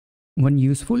One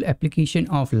useful application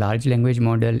of large language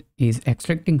model is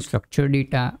extracting structured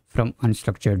data from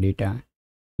unstructured data.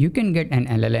 You can get an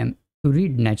LLM to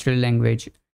read natural language,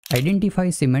 identify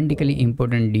semantically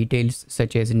important details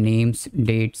such as names,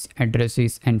 dates,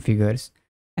 addresses, and figures,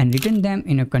 and return them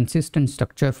in a consistent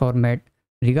structure format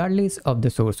regardless of the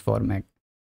source format.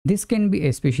 This can be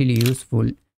especially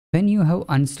useful when you have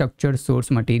unstructured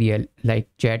source material like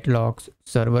chat logs,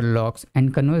 server logs,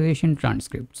 and conversation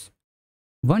transcripts.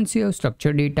 Once you have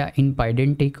structured data in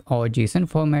Pydantic or JSON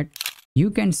format,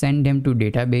 you can send them to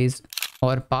database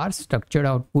or parse structured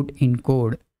output in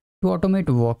code to automate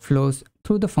workflows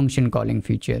through the function calling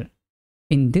feature.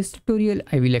 In this tutorial,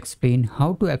 I will explain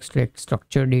how to extract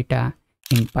structured data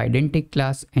in Pydantic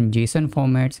class and JSON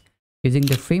formats using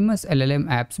the famous LLM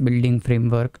apps building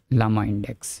framework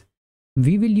LlamaIndex.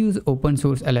 We will use open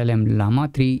source LLM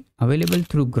Llama-3 available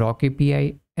through Groq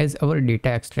API as our data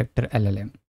extractor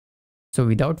LLM. So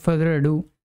without further ado,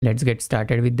 let's get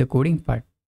started with the coding part.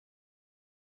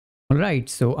 Alright,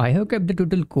 so I have kept the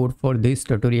total code for this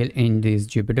tutorial in this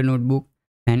Jupyter notebook,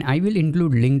 and I will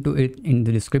include link to it in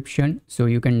the description so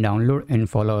you can download and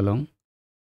follow along.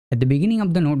 At the beginning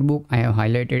of the notebook, I have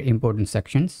highlighted important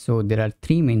sections. So there are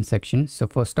three main sections. So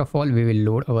first of all, we will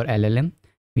load our LLM,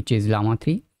 which is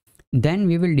Llama-3. Then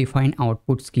we will define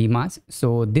output schemas.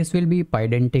 So this will be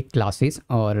Pydantic classes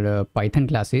or Python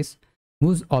classes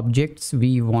whose objects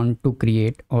we want to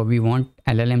create, or we want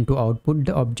LLM to output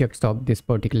the objects of this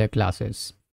particular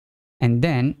classes. And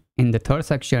then in the third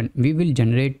section, we will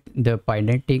generate the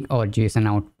Pydantic or JSON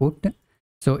output.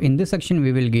 So in this section,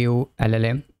 we will give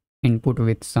LLM input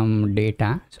with some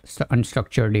data,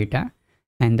 unstructured data,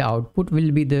 and the output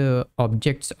will be the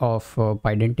objects of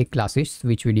Pydantic classes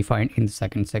which we defined in the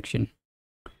second section.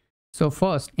 So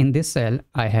first, in this cell,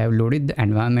 I have loaded the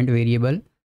environment variable.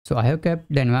 So I have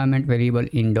kept the environment variable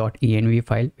in .env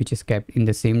file, which is kept in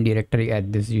the same directory as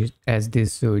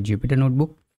this Jupyter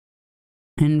notebook.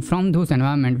 And from those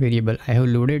environment variable, I have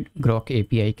loaded Groq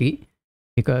API key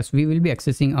because we will be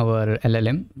accessing our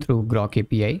LLM through Groq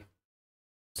API.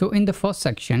 So in the first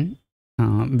section,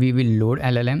 we will load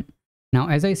LLM. Now,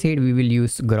 as I said, we will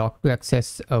use Groq to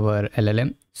access our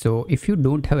LLM. So if you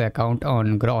don't have account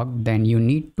on Groq, then you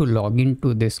need to log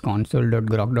into this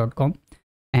console.groq.com.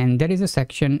 And there is a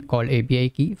section called API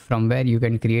key from where you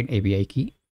can create API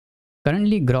key.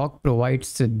 Currently, Groq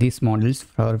provides these models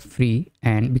for free,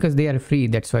 and because they are free,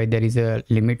 that's why there is a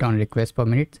limit on requests per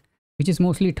minute, which is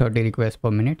mostly 30 requests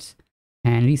per minute.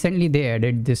 And recently they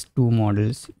added these two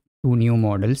new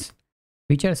models,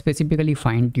 which are specifically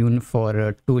fine-tuned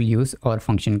for tool use or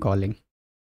function calling.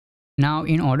 Now,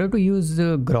 in order to use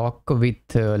Groq with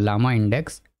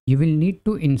LlamaIndex, you will need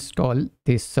to install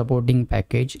this supporting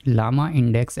package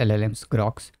LlamaIndex LLMs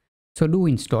Groq. So do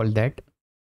install that.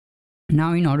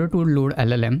 Now, in order to load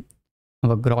LLM,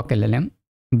 our Groq LLM,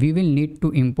 we will need to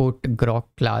import Groq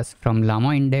class from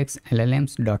LlamaIndex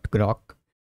LLMs.groq.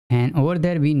 And over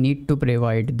there, we need to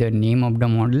provide the name of the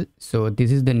model. So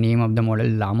this is the name of the model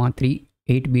Llama-3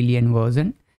 8 billion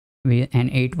version, and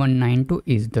 8192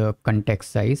 is the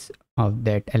context size of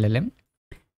that LLM.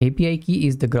 API key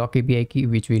is the Groq API key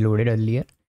which we loaded earlier,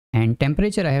 and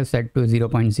temperature I have set to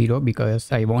 0.0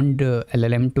 because I want the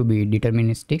LLM to be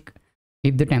deterministic.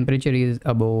 If the temperature is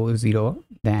above 0,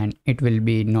 then it will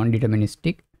be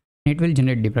non-deterministic. It will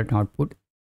generate different output.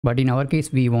 But in our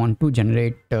case, we want to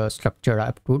generate structured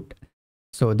output.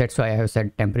 So that's why I have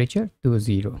set temperature to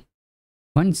 0.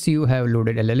 Once you have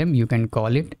loaded LLM, you can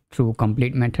call it through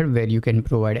complete method where you can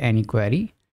provide any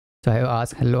query. So I have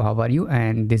asked, hello, how are you?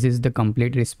 And this is the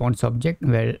complete response object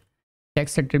where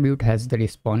text attribute has the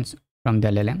response from the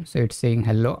LLM. So it's saying,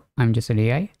 hello, I'm just an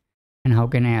AI, and how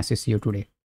can I assist you today?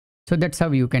 So that's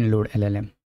how you can load LLM.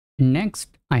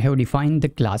 Next, I have defined the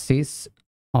classes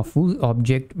of whose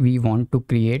object we want to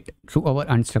create through our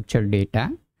unstructured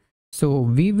data. So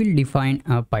we will define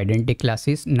Pydantic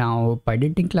classes. Now,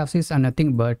 Pydantic classes are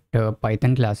nothing but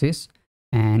Python classes,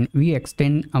 and we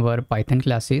extend our Python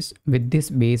classes with this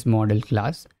base model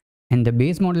class, and the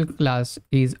base model class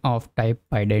is of type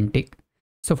Pydantic.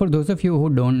 So for those of you who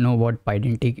don't know what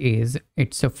Pydantic is,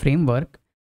 it's a framework.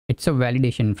 It's a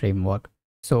validation framework.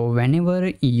 So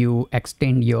whenever you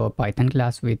extend your Python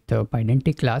class with a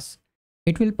Pydantic class,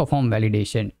 it will perform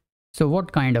validation. So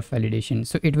what kind of validation?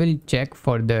 So it will check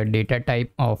for the data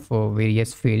type of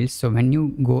various fields. So when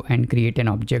you go and create an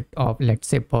object of, let's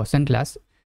say, person class,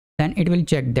 then it will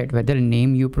check that whether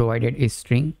name you provided is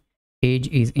string, age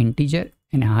is integer,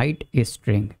 and height is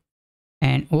string.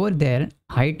 And over there,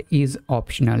 height is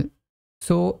optional.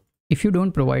 So if you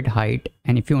don't provide height,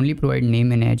 and if you only provide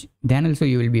name and age, then also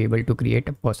you will be able to create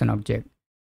a person object.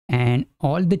 and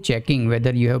all the checking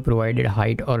whether you have provided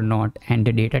height or not and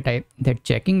the data type, that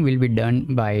checking will be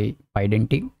done by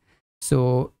Pydantic.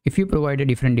 So if you provide a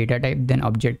different data type, then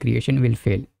object creation will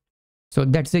fail. So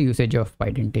that's the usage of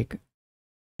Pydantic.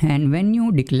 And when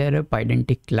you declare a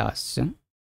Pydantic class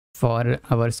for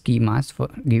our schemas for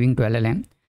giving to LLM,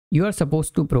 you are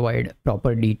supposed to provide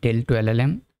proper detail to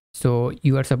LLM. So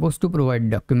you are supposed to provide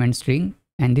document string,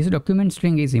 and this document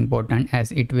string is important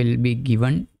as it will be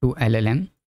given to LLM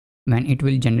when it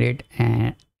will generate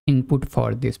an input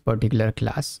for this particular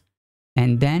class.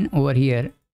 And then over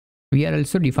here we are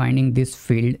also defining this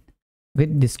field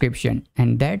with description,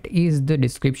 and that is the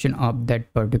description of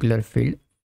that particular field.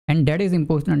 And that is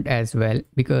important as well,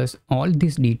 because all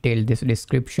this detail, this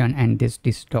description and this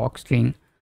doc string,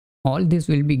 all this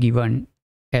will be given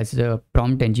as a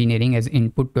prompt engineering, as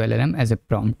input to LLM as a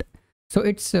prompt. So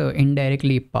it's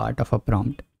indirectly part of a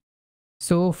prompt.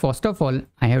 So first of all,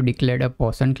 I have declared a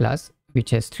person class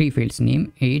which has three fields: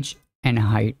 name, age and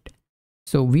height.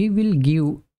 So we will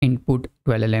give input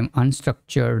to LLM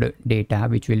unstructured data,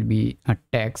 which will be a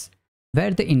text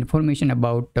where the information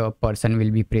about a person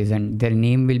will be present. Their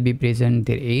name will be present,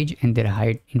 their age and their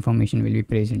height information will be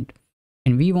present.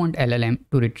 And we want LLM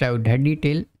to retrieve that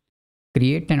detail,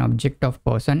 create an object of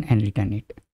person and return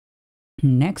it.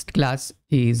 Next class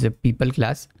is a people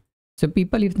class. So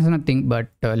people is nothing but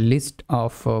a list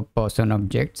of person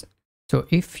objects. So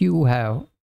if you have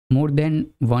more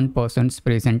than one persons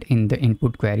present in the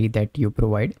input query that you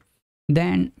provide,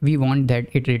 then we want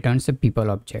that it returns a people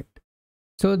object.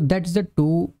 So that's the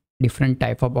two different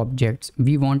type of objects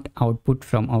we want output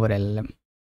from our LLM.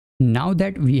 Now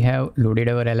that we have loaded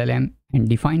our LLM and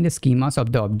defined the schemas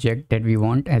of the object that we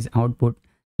want as output,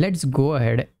 let's go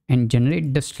ahead and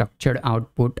generate the structured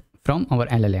output from our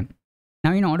LLM.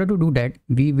 Now in order to do that,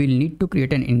 we will need to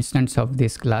create an instance of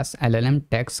this class LLM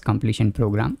text completion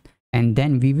program, and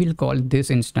then we will call this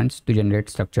instance to generate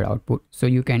structured output. So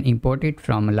you can import it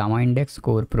from LlamaIndex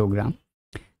core program.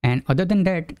 And other than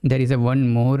that, there is a one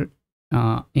more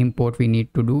import we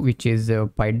need to do, which is a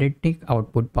Pydantic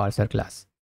output parser class.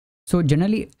 So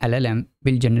generally LLM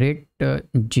will generate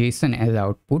JSON as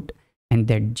output, and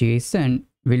that JSON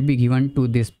will be given to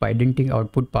this Pydantic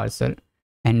output parser,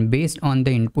 and based on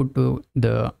the input to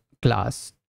the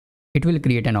class, it will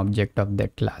create an object of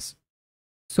that class.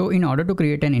 So in order to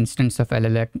create an instance of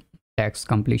LLM text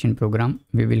completion program,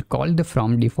 we will call the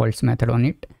from defaults method on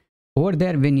it. Over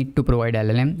there we need to provide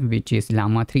LLM, which is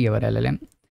Llama-3 our LLM,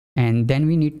 and then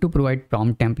we need to provide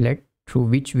prompt template through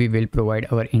which we will provide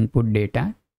our input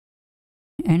data,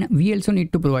 and we also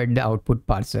need to provide the output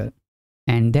parser,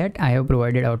 and that I have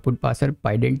provided output parser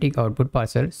Pydantic output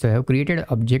parser. So I have created an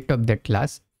object of that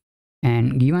class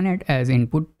and given it as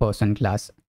input person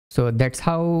class. So that's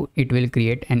how it will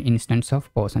create an instance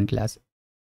of person class.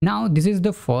 Now this is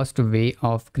the first way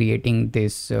of creating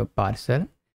this parser.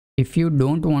 If you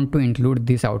don't want to include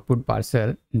this output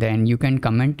parser, then you can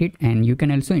comment it, and you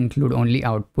can also include only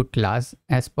output class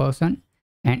as person,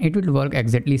 and it will work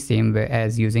exactly same way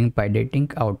as using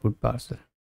Pydantic output parser.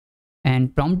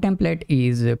 And prompt template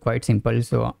is quite simple.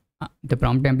 So the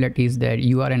prompt template is that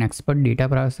you are an expert data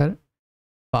parser,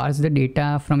 parse the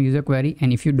data from user query,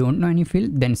 and if you don't know any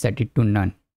field, then set it to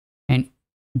none. And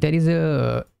there is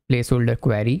a placeholder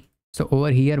query. So over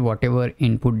here, whatever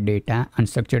input data,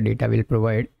 unstructured data will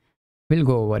provide, will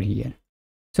go over here.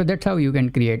 So that's how you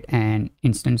can create an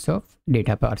instance of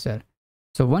data parser.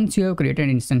 So once you have created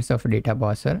an instance of data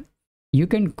parser, you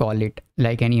can call it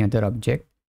like any other object,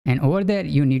 and over there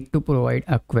you need to provide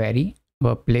a query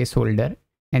or placeholder,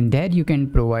 and there you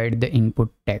can provide the input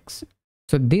text.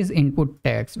 So this input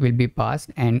text will be passed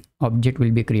and object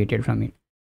will be created from it.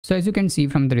 So as you can see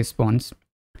from the response,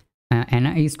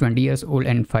 Anna is 20 years old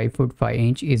and 5 foot 5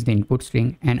 inch is the input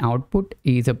string, and output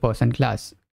is a person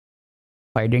class.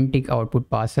 Pydantic output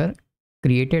parser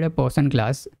created a person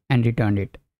class and returned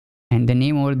it, and the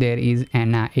name over there is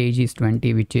Anna, age is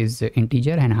 20, which is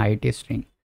integer, and height is string.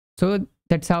 So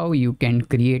that's how you can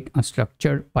create a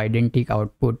structured Pydantic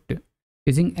output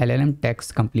using LLM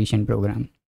text completion program.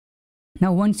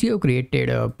 Now once you have created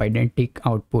a Pydantic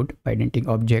output, Pydantic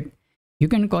object, you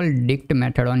can call dict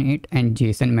method on it and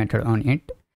JSON method on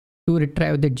it to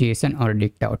retrieve the JSON or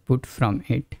dict output from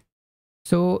it.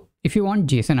 So if you want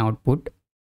JSON output,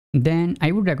 then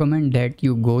I would recommend that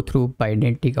you go through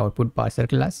Pydantic output parser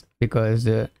class, because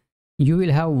you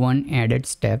will have one added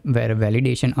step where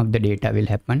validation of the data will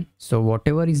happen. So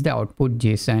whatever is the output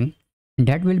JSON,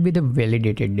 that will be the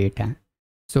validated data.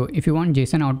 So if you want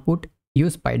JSON output,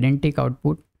 use Pydantic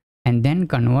output and then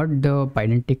convert the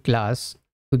Pydantic class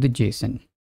to the JSON.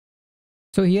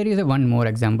 So here is a one more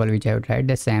example which I have tried.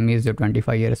 The Sam is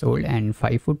 25 years old and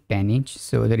 5 foot 10 inch.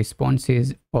 So the response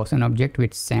is person object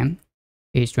with Sam,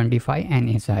 age 25 and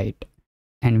his height.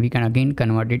 And we can again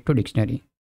convert it to dictionary.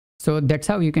 So that's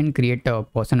how you can create a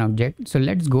person object. So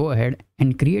let's go ahead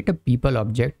and create a people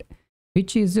object,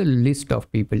 which is a list of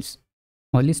peoples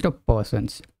or list of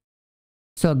persons.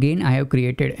 So again, I have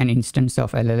created an instance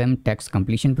of LLM text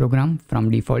completion program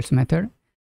from defaults method.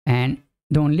 And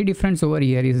the only difference over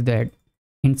here is that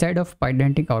inside of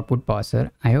Pydantic output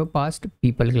parser, I have passed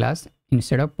people class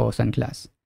instead of person class.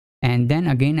 And then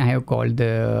again, I have called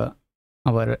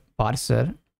our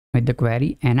parser with the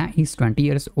query Anna is 20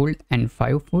 years old and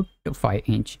 5 foot 5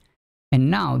 inch. And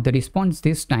now the response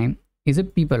this time is a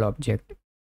people object.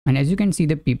 And as you can see,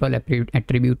 the people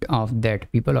attribute of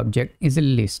that people object is a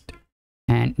list.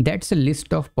 And that's a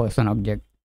list of person object.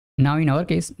 Now in our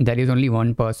case, there is only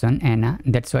one person, Anna.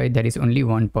 That's why there is only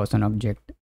one person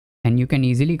object. And you can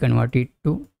easily convert it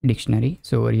to dictionary.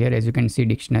 So over here, as you can see,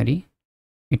 dictionary,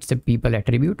 it's a people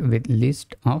attribute with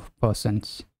list of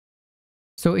persons.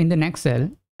 So in the next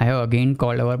cell, I have again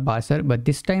called our parser, but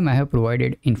this time I have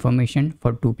provided information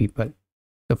for two people.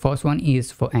 The first one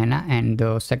is for Anna and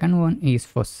the second one is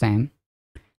for Sam.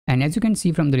 And as you can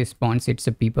see from the response, it's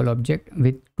a people object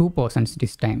with two persons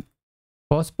this time.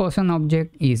 First person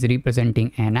object is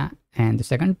representing Anna and the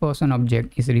second person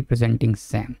object is representing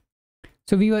Sam.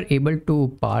 So we were able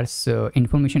to parse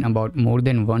information about more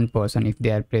than one person if they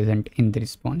are present in the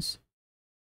response.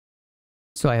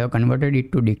 So I have converted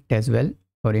it to dict as well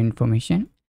for information.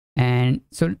 And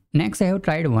so next I have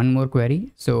tried one more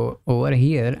query. So over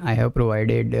here I have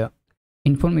provided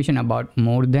information about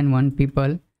more than one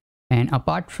people, and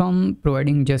apart from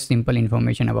providing just simple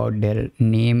information about their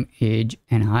name, age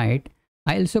and height,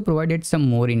 I also provided some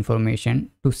more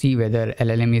information to see whether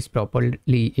LLM is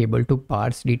properly able to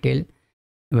parse detail,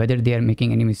 whether they are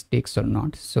making any mistakes or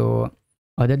not. So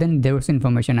other than those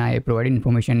information, I provided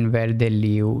information where they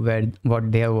live,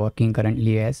 what they are working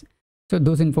currently as. So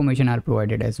those information are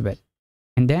provided as well.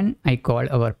 And then I called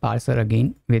our parser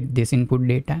again with this input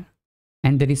data,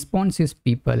 and the response is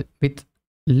people with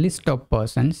list of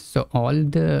persons. So all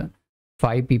the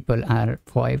five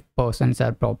persons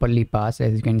are properly passed.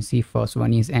 As you can see, first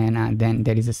one is Anna, then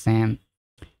there is a Sam,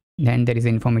 then there is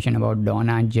information about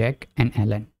Donna, Jack and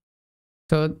Ellen.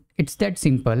 So it's that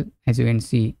simple, as you can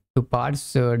see, to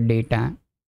parse data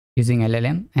using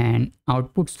LLM and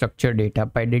output structured data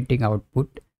by Pydantic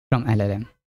output from LLM.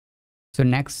 So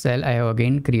next cell, I have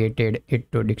again created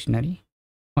it to dictionary.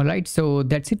 Alright, so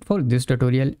that's it for this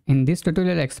tutorial. In this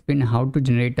tutorial, I explain how to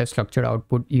generate a structured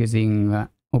output using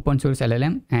open source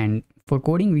LLM, and for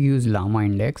coding we use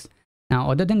LlamaIndex. Now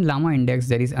other than LlamaIndex,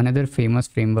 there is another famous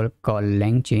framework called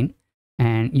LangChain,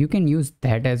 and you can use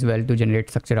that as well to generate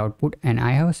structured output, and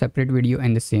I have a separate video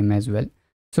in the same as well.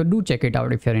 So do check it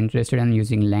out if you're interested in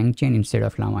using LangChain instead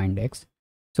of LlamaIndex.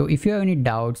 So if you have any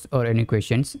doubts or any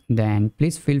questions, then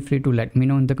please feel free to let me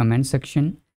know in the comment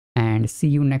section, and see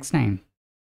you next time.